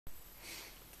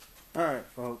Alright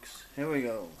folks, here we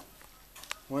go.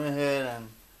 Went ahead and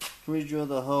re-drilled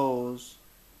the holes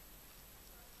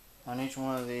on each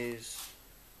one of these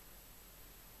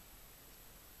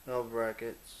L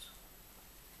brackets.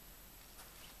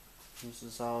 This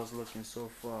is how it's looking so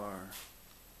far.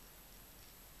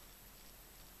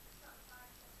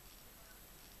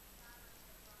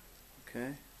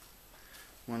 Okay,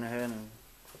 went ahead and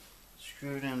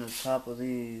screwed in the top of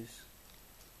these,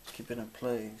 keep it in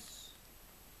place.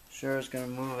 Sure, it's gonna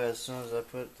move as soon as I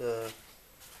put the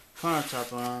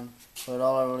countertop on, but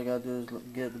all I really gotta do is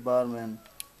get the bottom and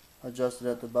adjust it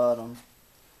at the bottom.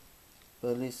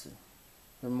 But at least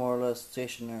they're more or less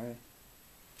stationary.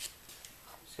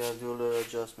 Just gotta do a little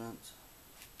adjustment.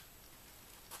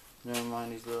 Never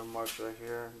mind these little marks right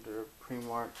here, they're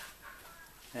pre-marked.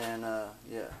 And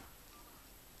yeah,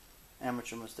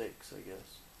 amateur mistakes, I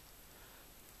guess.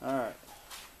 Alright,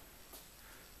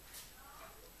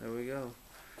 there we go.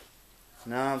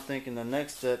 Now I'm thinking the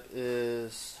next step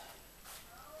is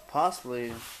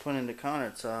possibly putting the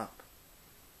countertop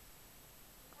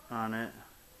on it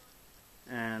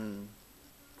and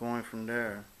going from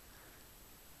there.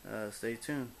 Stay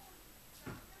tuned.